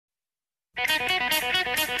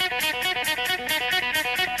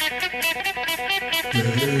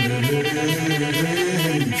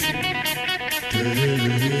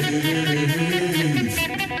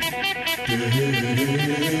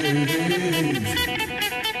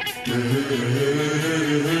Elswick!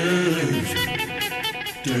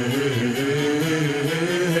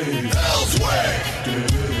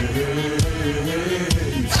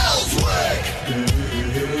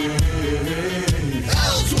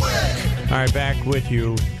 All right, back with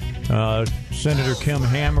you. Senator Kim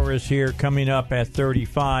Hammer is here. Coming up at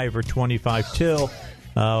 35 or 25 till,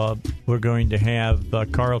 we're going to have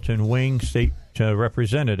Carlton Wing, state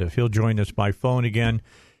representative. He'll join us by phone again.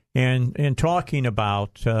 And talking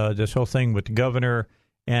about this whole thing with the governor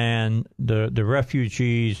and the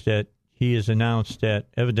refugees that he has announced that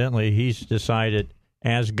evidently he's decided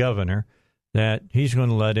as governor that he's going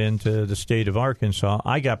to let into the state of Arkansas.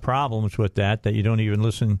 I got problems with that you don't even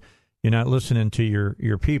listen. You're not listening to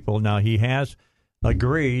your people. Now, he has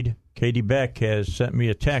agreed. Katie Beck has sent me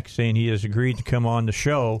a text saying he has agreed to come on the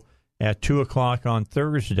show at 2 o'clock on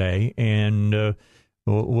Thursday, and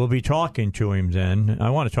we'll be talking to him then. I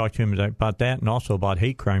want to talk to him about that and also about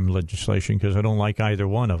hate crime legislation because I don't like either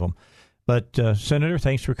one of them. But, Senator,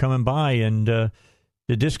 thanks for coming by. And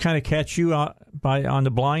did this kind of catch you on the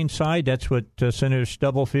blind side? That's what Senator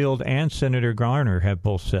Stubblefield and Senator Garner have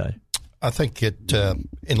both said. I think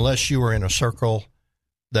unless you were in a circle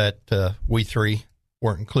that we three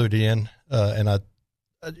weren't included in,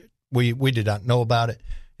 we did not know about it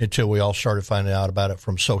until we all started finding out about it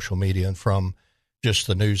from social media and from just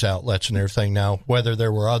the news outlets and everything. Now, whether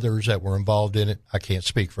there were others that were involved in it, I can't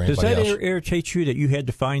speak for anybody else. Does that irritate you that you had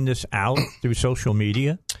to find this out through social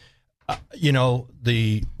media?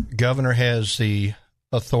 The governor has the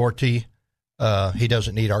authority. He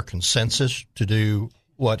doesn't need our consensus to do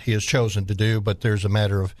what he has chosen to do, but there's a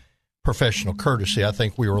matter of professional courtesy. I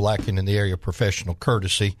think we were lacking in the area of professional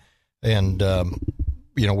courtesy. And,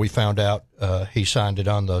 we found out he signed it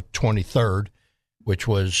on the 23rd, which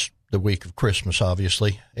was the week of Christmas,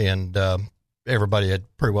 obviously. And everybody had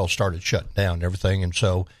pretty well started shutting down and everything. And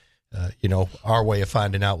so, our way of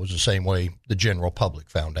finding out was the same way the general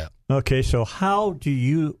public found out. Okay, so how do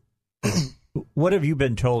you what have you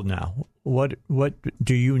been told now? What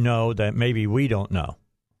do you know that maybe we don't know?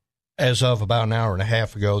 As of about an hour and a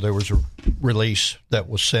half ago, there was a release that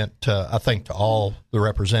was sent, I think, to all the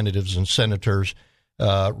representatives and senators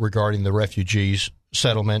regarding the refugees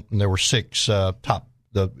settlement. And there were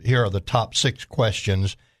here are the top 6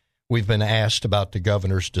 questions we've been asked about the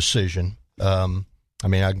governor's decision. I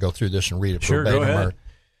can go through this and read it verbatim. Sure, go ahead.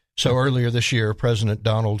 So earlier this year, President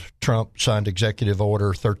Donald Trump signed Executive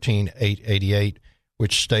Order 13888,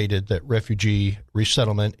 which stated that refugee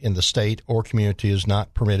resettlement in the state or community is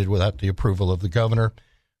not permitted without the approval of the governor.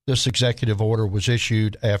 This executive order was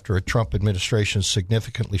issued after a Trump administration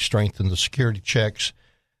significantly strengthened the security checks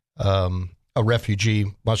a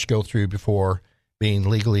refugee must go through before being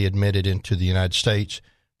legally admitted into the United States.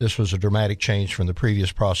 This was a dramatic change from the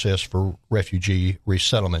previous process for refugee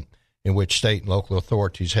resettlement, in which state and local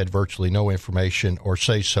authorities had virtually no information or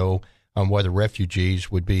say-so on whether refugees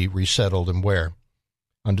would be resettled and where.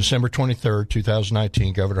 On December 23,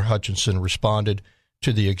 2019, Governor Hutchinson responded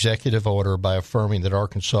to the executive order by affirming that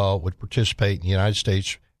Arkansas would participate in the United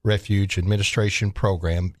States Refuge Administration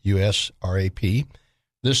Program, USRAP.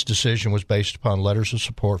 This decision was based upon letters of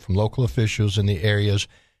support from local officials in the areas,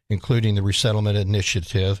 including the Resettlement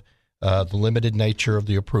Initiative, the limited nature of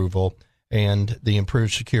the approval, and the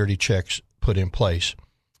improved security checks put in place.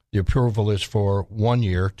 The approval is for 1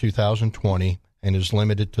 year, 2020, and is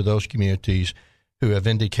limited to those communities who have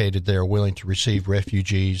indicated they are willing to receive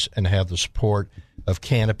refugees and have the support of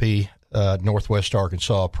Canopy, Northwest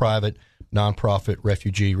Arkansas, a private nonprofit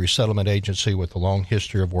refugee resettlement agency with a long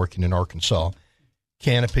history of working in Arkansas.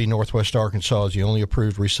 Canopy, Northwest Arkansas, is the only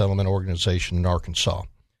approved resettlement organization in Arkansas.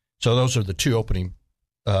 So those are the 2 opening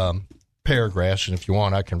paragraphs, and if you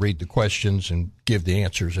want, I can read the questions and give the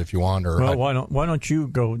answers if you want. Why don't you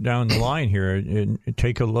go down the line here and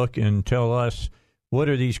take a look and tell us what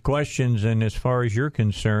are these questions, and as far as you're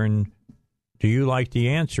concerned, do you like the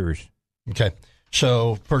answers? Okay.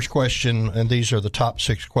 So first question, and these are the top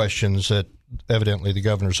 6 questions that evidently the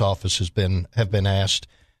governor's office have been asked.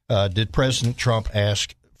 Did President Trump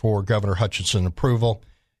ask for Governor Hutchinson approval?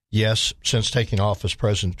 Yes. Since taking office,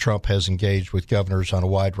 President Trump has engaged with governors on a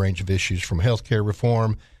wide range of issues from health care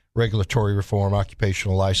reform, regulatory reform,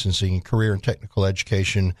 occupational licensing, career and technical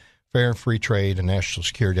education, fair and free trade, and national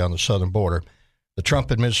security on the southern border. The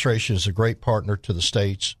Trump administration is a great partner to the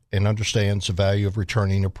states and understands the value of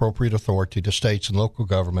returning appropriate authority to states and local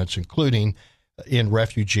governments, including in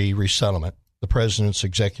refugee resettlement. The president's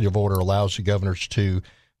executive order allows the governors to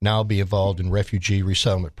now be involved in refugee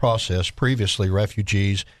resettlement process. Previously,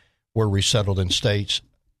 refugees were resettled in states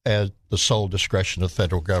at the sole discretion of the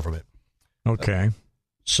federal government. Okay.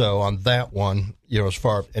 So on that one, as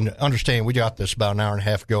far and understand, we got this about an hour and a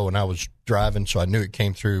half ago, and I was driving, so I knew it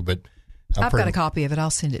came through. But I've got a copy of it. I'll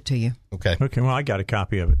send it to you. Okay. Well, I got a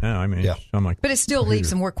copy of it now. I mean, yeah. But it still leaves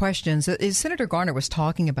some more questions. Senator Garner was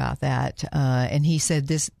talking about that, and he said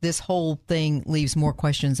this whole thing leaves more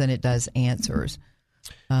questions than it does answers.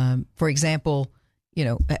 For example,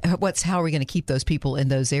 how are we going to keep those people in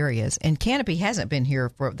those areas? And Canopy hasn't been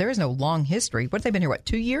here there is no long history. What, they've been here,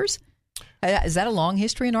 2 years? Is that a long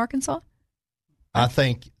history in Arkansas? I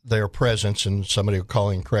think their presence, and somebody will call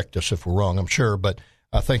and correct us if we're wrong, I'm sure, but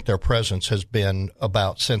I think their presence has been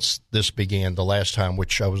about since this began, the last time,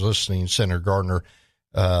 which I was listening, Senator Gardner,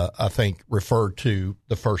 I think, referred to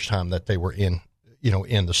the first time that they were in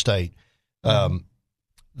the state. This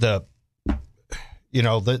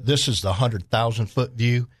is the 100,000-foot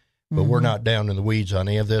view, but we're not down in the weeds on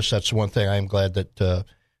any of this. That's the one thing I am glad that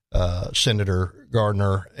Senator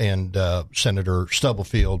Gardner and Senator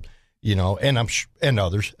Stubblefield, and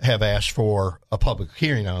others have asked for a public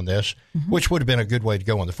hearing on this, which would have been a good way to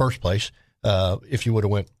go in the first place. If you would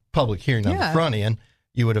have went public hearing on the front end,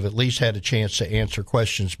 you would have at least had a chance to answer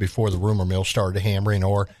questions before the rumor mill started hammering,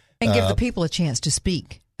 and give the people a chance to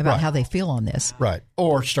speak about how they feel on this. Right.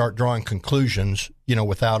 Or start drawing conclusions,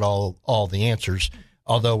 without all the answers,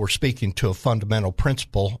 although we're speaking to a fundamental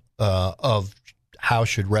principle of how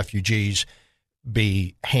should refugees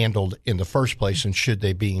be handled in the first place, and should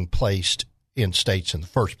they be placed in states in the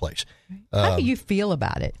first place. How do you feel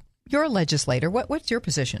about it? You're a legislator. What's your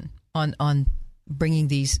position on bringing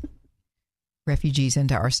these refugees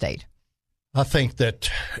into our state? I think that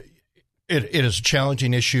it is a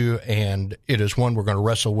challenging issue, and it is one we're going to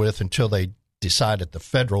wrestle with until they decide at the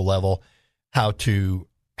federal level how to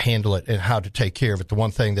handle it and how to take care of it. The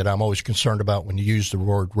one thing that I'm always concerned about when you use the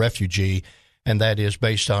word refugee, and that is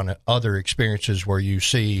based on other experiences where you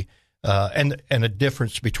see and a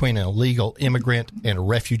difference between an illegal immigrant and a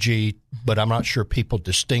refugee, but I'm not sure people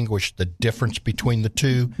distinguish the difference between the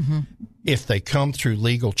two. If they come through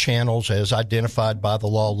legal channels as identified by the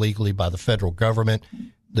law legally by the federal government,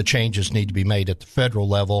 the changes need to be made at the federal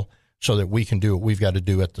level so that we can do what we've got to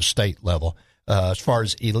do at the state level. As far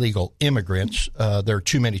as illegal immigrants, there are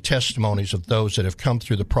too many testimonies of those that have come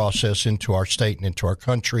through the process into our state and into our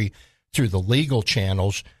country through the legal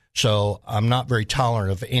channels. So I'm not very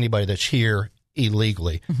tolerant of anybody that's here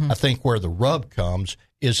illegally. I think where the rub comes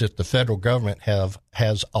is that the federal government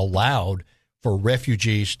has allowed for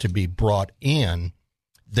refugees to be brought in,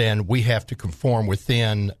 then we have to conform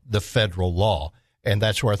within the federal law. And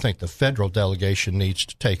that's where I think the federal delegation needs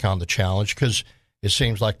to take on the challenge, because it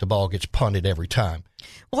seems like the ball gets punted every time.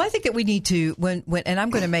 Well, I think that we need to, and I'm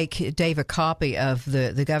going to make Dave a copy of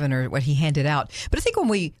the governor, what he handed out. But I think when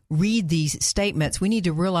we read these statements, we need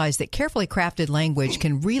to realize that carefully crafted language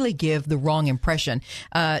can really give the wrong impression.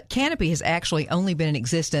 Canopy has actually only been in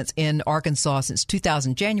existence in Arkansas since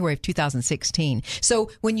January of 2016.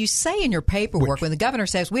 So when you say in your paperwork, when the governor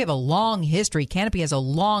says we have a long history, Canopy has a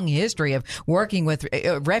long history of working with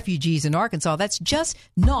refugees in Arkansas, that's just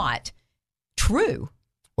not true.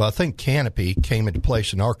 Well, I think Canopy came into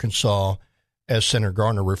place in Arkansas, as Senator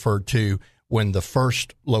Garner referred to, when the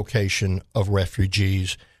first location of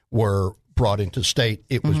refugees were brought into the state.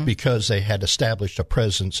 It was because they had established a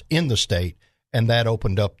presence in the state, and that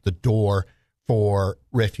opened up the door for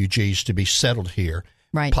refugees to be settled here.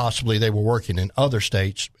 Right. Possibly they were working in other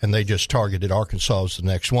states, and they just targeted Arkansas as the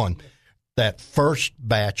next one. That first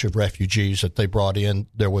batch of refugees that they brought in,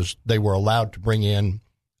 they were allowed to bring in,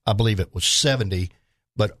 I believe it was 70,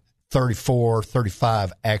 but 34,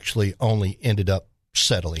 35 actually only ended up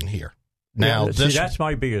settling here. Now, that's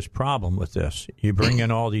my biggest problem with this. You bring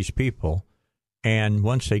in all these people, and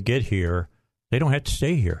once they get here, they don't have to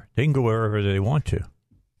stay here. They can go wherever they want to.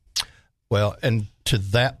 Well, and to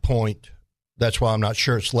that point, that's why I'm not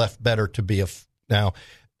sure it's left better to be now,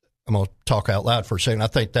 I'm going to talk out loud for a second. I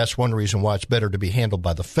think that's one reason why it's better to be handled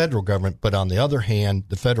by the federal government. But on the other hand,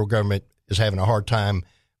 the federal government is having a hard time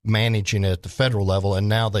managing it at the federal level, and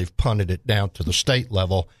now they've punted it down to the state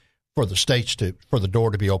level for the door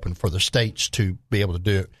to be open for the states to be able to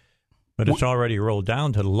do it. But it's already rolled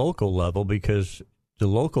down to the local level, because the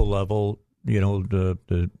local level,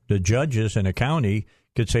 the judges in a county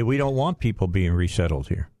could say we don't want people being resettled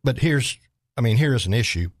here. But here's an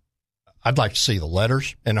issue. I'd like to see the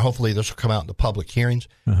letters, and hopefully this will come out in the public hearings.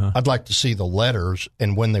 I'd like to see the letters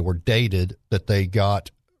and when they were dated that they got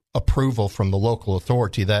approval from the local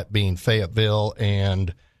authority, that being Fayetteville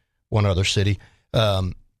and one other city,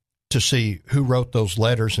 to see who wrote those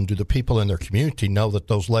letters, and do the people in their community know that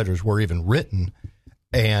those letters were even written,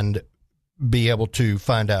 and be able to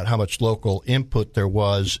find out how much local input there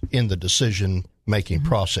was in the decision making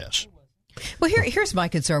process. Well, here's my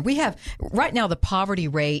concern. We have right now the poverty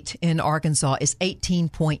rate in Arkansas is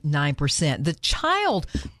 18.9%. The child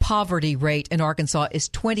poverty rate in Arkansas is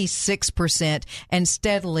 26% and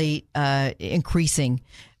steadily increasing,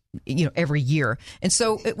 every year. And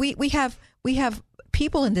so we have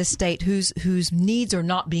people in this state whose needs are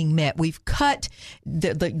not being met. We've cut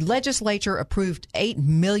the legislature approved $8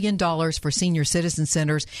 million for senior citizen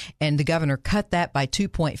centers, and the governor cut that by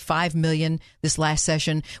 $2.5 million this last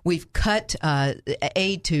session. We've cut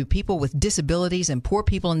aid to people with disabilities and poor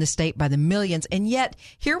people in the state by the millions, and yet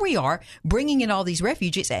here we are bringing in all these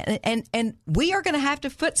refugees, and we are going to have to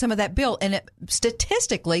foot some of that bill. And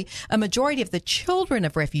statistically, a majority of the children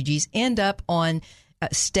of refugees end up on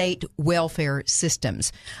state welfare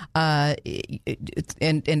systems and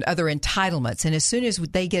other entitlements. And as soon as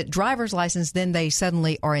they get driver's license, then they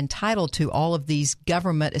suddenly are entitled to all of these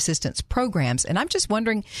government assistance programs. And I'm just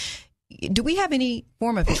wondering, do we have any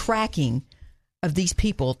form of tracking of these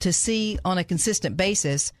people to see on a consistent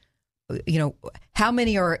basis, how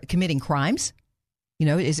many are committing crimes?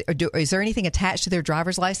 Is there anything attached to their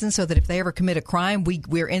driver's license so that if they ever commit a crime,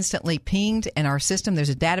 we're instantly pinged in our system? There's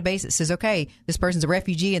a database that says, okay, this person's a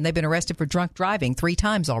refugee and they've been arrested for drunk driving 3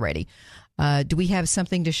 times already. Do we have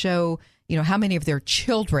something to show, how many of their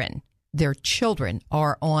children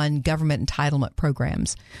are on government entitlement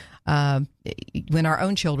programs when our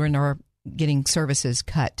own children are getting services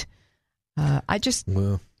cut?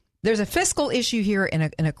 There's a fiscal issue here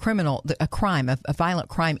and a crime, a violent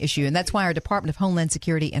crime issue. And that's why our Department of Homeland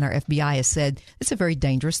Security and our FBI has said it's a very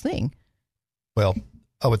dangerous thing. Well,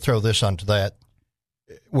 I would throw this onto that.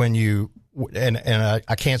 When you, and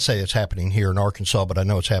I can't say it's happening here in Arkansas, but I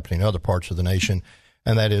know it's happening in other parts of the nation.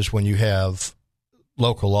 And that is when you have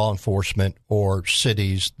local law enforcement or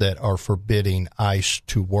cities that are forbidding ICE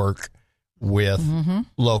to work with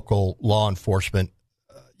local law enforcement.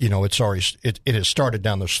 It has started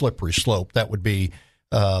down the slippery slope. That would be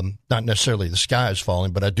not necessarily the sky is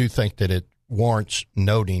falling, but I do think that it warrants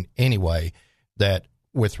noting anyway that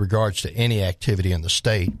with regards to any activity in the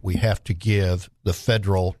state, we have to give the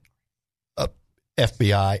federal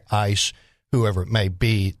FBI, ICE, whoever it may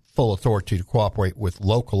be, full authority to cooperate with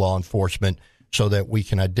local law enforcement so that we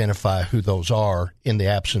can identify who those are in the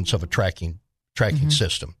absence of a tracking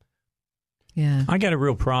system. Yeah, I got a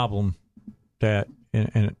real problem that.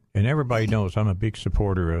 And everybody knows I'm a big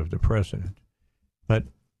supporter of the president. But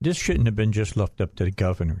this shouldn't have been just left up to the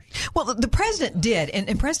governors. Well, the president did. And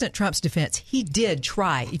in President Trump's defense, he did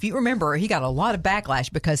try. If you remember, he got a lot of backlash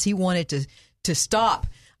because he wanted to stop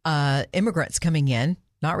immigrants coming in.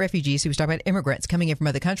 Not refugees. He was talking about immigrants coming in from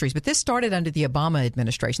other countries. But this started under the Obama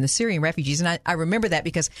administration, the Syrian refugees. And I remember that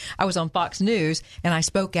because I was on Fox News and I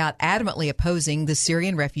spoke out adamantly opposing the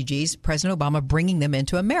Syrian refugees, President Obama bringing them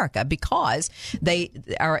into America because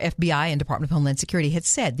our FBI and Department of Homeland Security had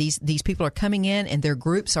said these people are coming in and their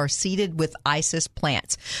groups are seeded with ISIS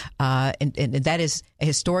plants. And that is a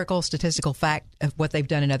historical, statistical fact of what they've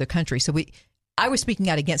done in other countries. So I was speaking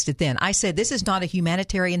out against it then. I said, this is not a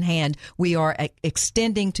humanitarian hand we are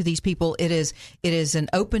extending to these people. It is an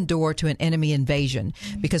open door to an enemy invasion.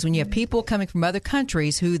 Because when you have people coming from other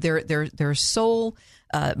countries who their sole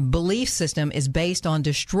belief system is based on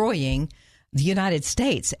destroying the United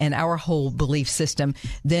States and our whole belief system,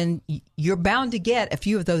 then you're bound to get a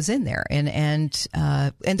few of those in there. And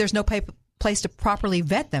there's no place to properly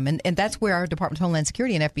vet them. And that's where our Department of Homeland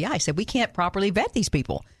Security and FBI said, we can't properly vet these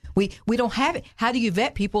people. We don't have it. How do you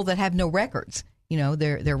vet people that have no records?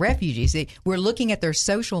 They're refugees. We're looking at their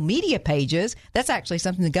social media pages. That's actually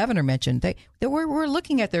something the governor mentioned. We're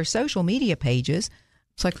looking at their social media pages.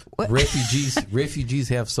 It's like what? Refugees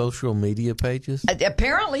have social media pages?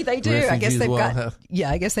 Apparently they do. I guess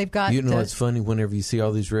they've got. It's funny whenever you see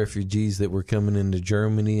all these refugees that were coming into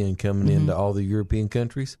Germany and coming into all the European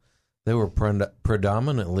countries, they were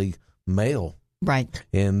predominantly male. Right.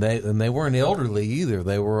 And they weren't elderly either.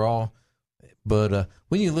 They were all. But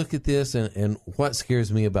when you look at this, and what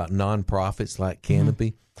scares me about nonprofits like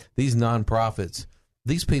Canopy, these nonprofits,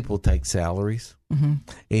 these people take salaries.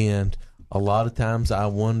 And a lot of times I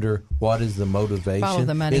wonder, what is the motivation? Follow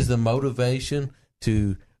the money. Is the motivation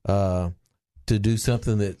to do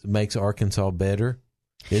something that makes Arkansas better?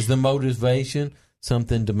 Is the motivation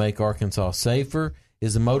something to make Arkansas safer?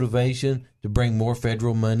 Is the motivation to bring more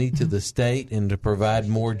federal money to the state and to provide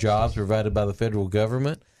more jobs provided by the federal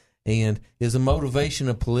government? And is the motivation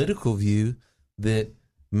a political view that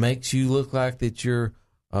makes you look like that you're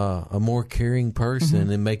a more caring person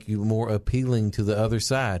and make you more appealing to the other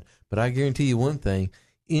side? But I guarantee you one thing,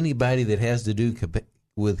 anybody that has to do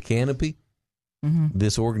with Canopy,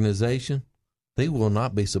 this organization, they will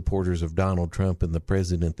not be supporters of Donald Trump and the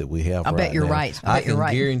president that we have. I bet you're now. right. I can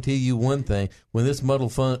guarantee you one thing: when this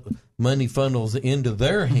money funnels into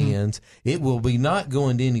their hands, it will be not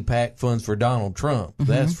going to any PAC funds for Donald Trump.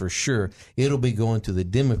 That's for sure. It'll be going to the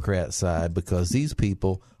Democrat side, because these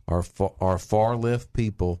people are far left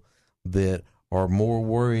people that are more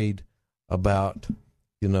worried about,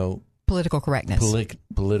 political correctness.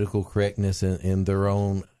 Political correctness in their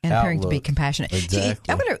own and outlook. appearing to be compassionate.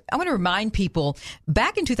 Exactly. I want to remind people,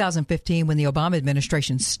 back in 2015 when the Obama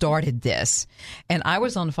administration started this, and I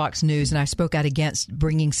was on Fox News and I spoke out against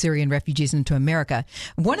bringing Syrian refugees into America,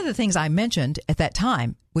 one of the things I mentioned at that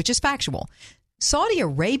time, which is factual, Saudi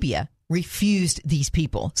Arabia refused these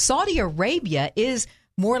people. Saudi Arabia is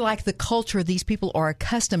more like the culture these people are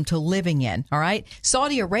accustomed to living in, all right?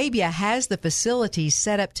 Saudi Arabia has the facilities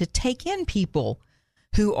set up to take in people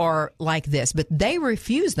who are like this, but they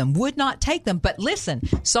refuse them, would not take them. But listen,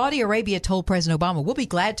 Saudi Arabia told President Obama, we'll be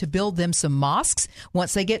glad to build them some mosques.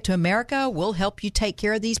 Once they get to America, we'll help you take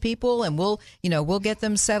care of these people, and we'll get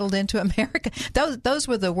them settled into America. Those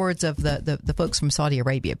were the words of the folks from Saudi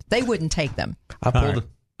Arabia. They wouldn't take them.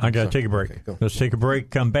 I got to take a break. Okay, let's take a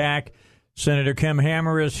break, come back. Senator Kim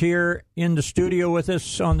Hammer is here in the studio with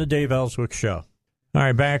us on the Dave Elswick Show. All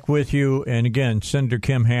right, back with you. And again, Senator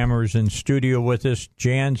Kim Hammer is in studio with us.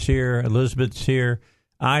 Jan's here. Elizabeth's here.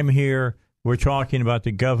 I'm here. We're talking about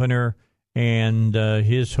the governor and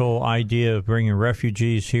his whole idea of bringing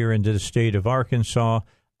refugees here into the state of Arkansas.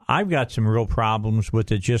 I've got some real problems with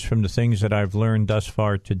it just from the things that I've learned thus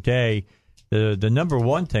far today. The number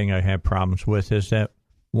one thing I have problems with is that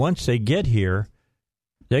once they get here,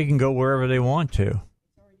 they can go wherever they want to,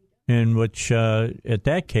 in which, at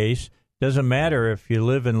that case, doesn't matter if you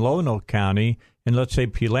live in Lonoke County, and let's say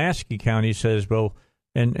Pulaski County says, well,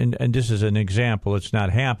 and this is an example, it's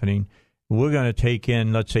not happening, we're going to take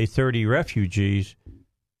in, let's say, 30 refugees.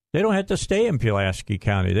 They don't have to stay in Pulaski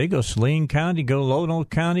County. They go Saline County, go Lonoke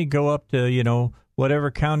County, go up to, whatever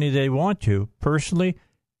county they want to. Personally,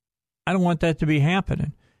 I don't want that to be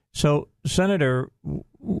happening. So, Senator,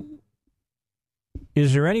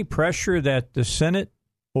 is there any pressure that the Senate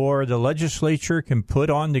or the legislature can put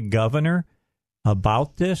on the governor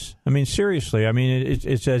about this? I mean, seriously,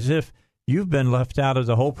 it's as if you've been left out of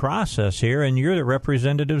the whole process here, and you're the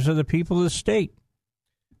representatives of the people of the state.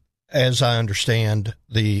 As I understand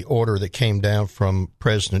the order that came down from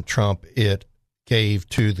President Trump, it gave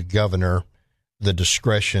to the governor the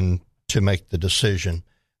discretion to make the decision.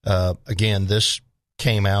 Again, this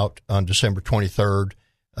came out on December 23rd.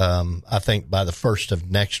 I think by the first of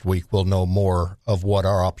next week, we'll know more of what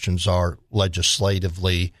our options are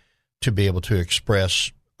legislatively to be able to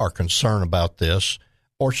express our concern about this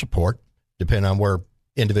or support, depending on where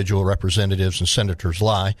individual representatives and senators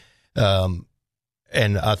lie.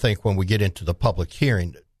 And I think when we get into the public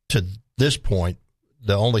hearing, to this point,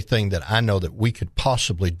 the only thing that I know that we could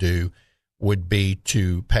possibly do would be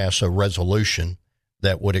to pass a resolution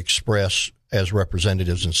that would express, as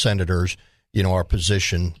representatives and senators, our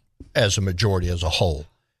position as a majority as a whole,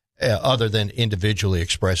 other than individually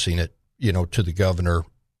expressing it, to the governor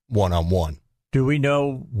one-on-one. Do we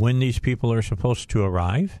know when these people are supposed to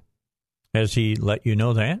arrive? Has he let you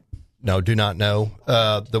know that? No, do not know.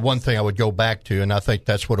 The one thing I would go back to, and I think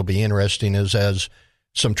that's what will be interesting, is as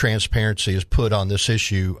some transparency is put on this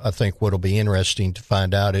issue, I think what will be interesting to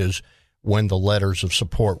find out is when the letters of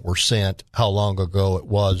support were sent, how long ago it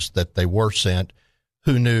was that they were sent,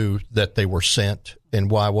 who knew that they were sent, and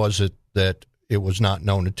why was it that it was not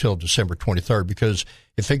known until December 23rd? Because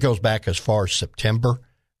if it goes back as far as September,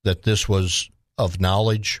 that this was of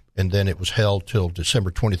knowledge, and then it was held till December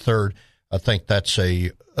 23rd, I think that's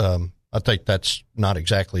not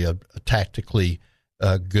exactly a tactically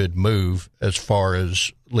good move as far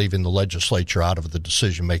as leaving the legislature out of the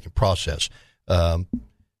decision-making process.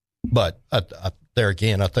 But there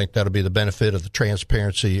again, I think that'll be the benefit of the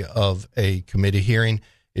transparency of a committee hearing,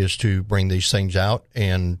 is to bring these things out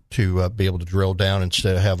and to be able to drill down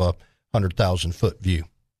instead of have a 100,000-foot view.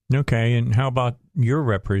 Okay, and how about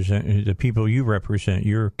the people you represent,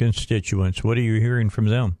 your constituents? What are you hearing from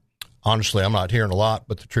them? Honestly, I'm not hearing a lot,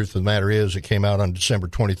 but the truth of the matter is it came out on December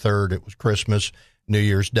 23rd. It was Christmas, New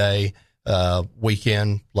Year's Day,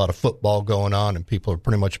 weekend, a lot of football going on, and people are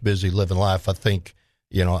pretty much busy living life. I think,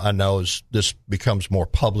 I know as this becomes more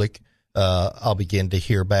public, I'll begin to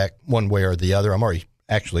hear back one way or the other. I'm already,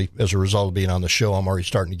 actually, as a result of being on the show, I'm already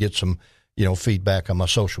starting to get some, feedback on my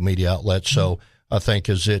social media outlets. So I think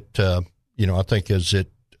as it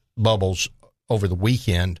bubbles over the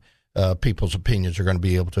weekend, people's opinions are going to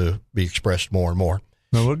be able to be expressed more and more.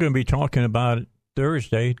 Well, we're going to be talking about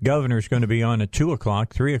Thursday. Governor's going to be on at 2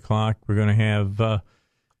 o'clock, 3 o'clock. We're going to have,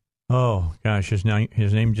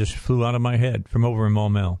 his name just flew out of my head, from over in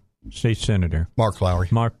Maumelle, State Senator. Mark Lowry.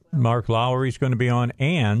 Mark Lowry's going to be on,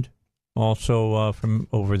 and also from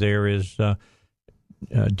over there is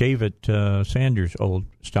David Sanders' old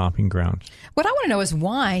stomping grounds. What I want to know is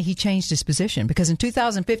why he changed his position, because in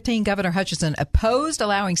 2015, Governor Hutchinson opposed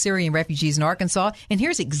allowing Syrian refugees in Arkansas, and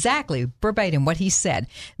here's exactly verbatim what he said.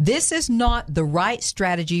 This is not the right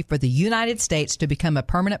strategy for the United States to become a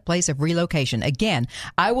permanent place of relocation. Again,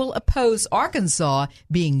 I will oppose Arkansas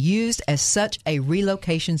being used as such a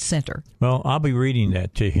relocation center. Well, I'll be reading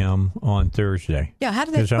that to him on Thursday. Yeah, how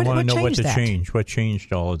did that? Because I want to know what changed. What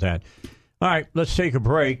changed all of that. All right, let's take a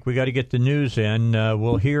break. We got to get the news in.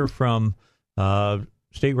 We'll hear from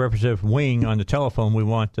State Representative Wing on the telephone. We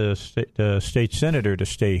want the state senator to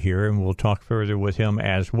stay here, and we'll talk further with him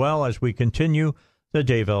as well as we continue the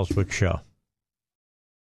Dave Elswick Show.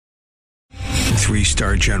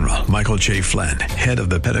 3-star General Michael J. Flynn, head of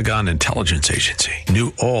the Pentagon Intelligence Agency,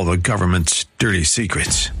 knew all the government's dirty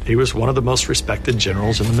secrets. He was one of the most respected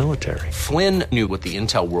generals in the military. Flynn knew what the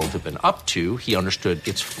intel world had been up to. He understood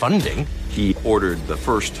its funding. He ordered the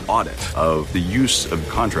first audit of the use of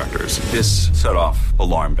contractors. This set off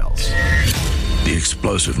alarm bells. The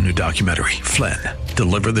explosive new documentary, Flynn,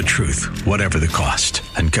 Deliver the Truth, Whatever the Cost,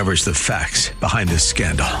 uncovers the facts behind this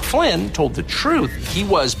scandal. Flynn told the truth. He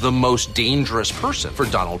was the most dangerous person for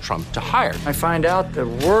Donald Trump to hire. I find out the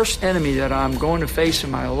worst enemy that I'm going to face in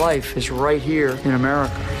my life is right here in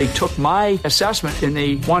America. They took my assessment and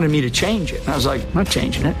they wanted me to change it. And I was like, I'm not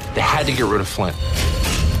changing it. They had to get rid of Flynn.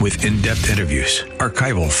 With in-depth interviews,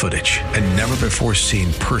 archival footage, and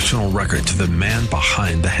never-before-seen personal records of the man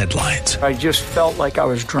behind the headlines. I just felt like I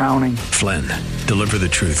was drowning. Flynn, Deliver the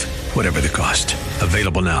Truth, Whatever the Cost.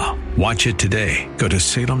 Available now. Watch it today. Go to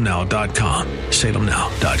salemnow.com.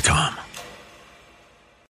 salemnow.com.